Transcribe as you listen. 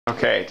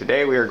Okay,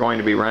 today we are going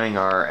to be running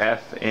our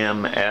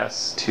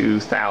FMS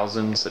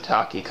 2000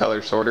 Satake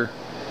color sorter.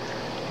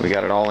 We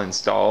got it all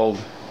installed.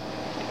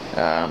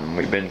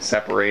 We've been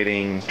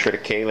separating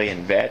triticale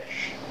and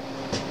vetch.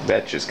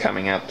 Vetch is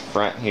coming out the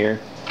front here,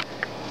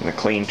 and the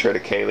clean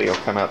triticale will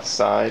come out the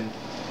side.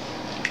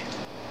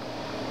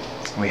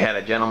 We had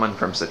a gentleman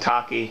from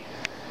Satake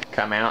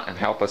come out and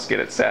help us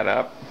get it set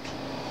up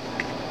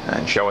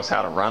and show us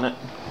how to run it.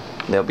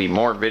 There'll be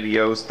more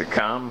videos to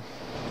come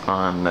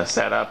on the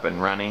setup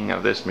and running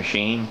of this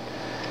machine.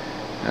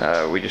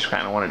 We just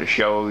kind of wanted to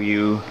show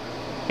you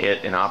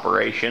it in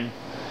operation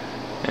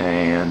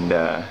and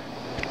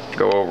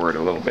go over it a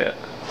little bit.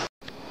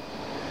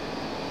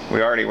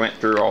 We already went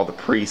through all the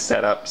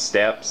pre-setup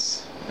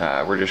steps.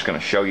 We're just going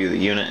to show you the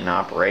unit in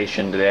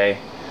operation today.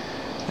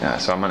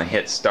 So I'm going to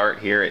hit start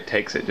here. It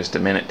takes it just a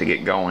minute to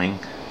get going.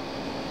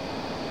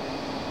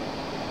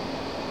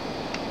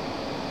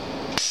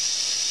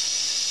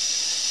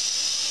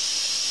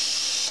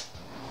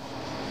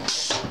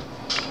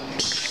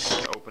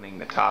 Opening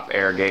the top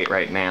air gate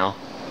right now.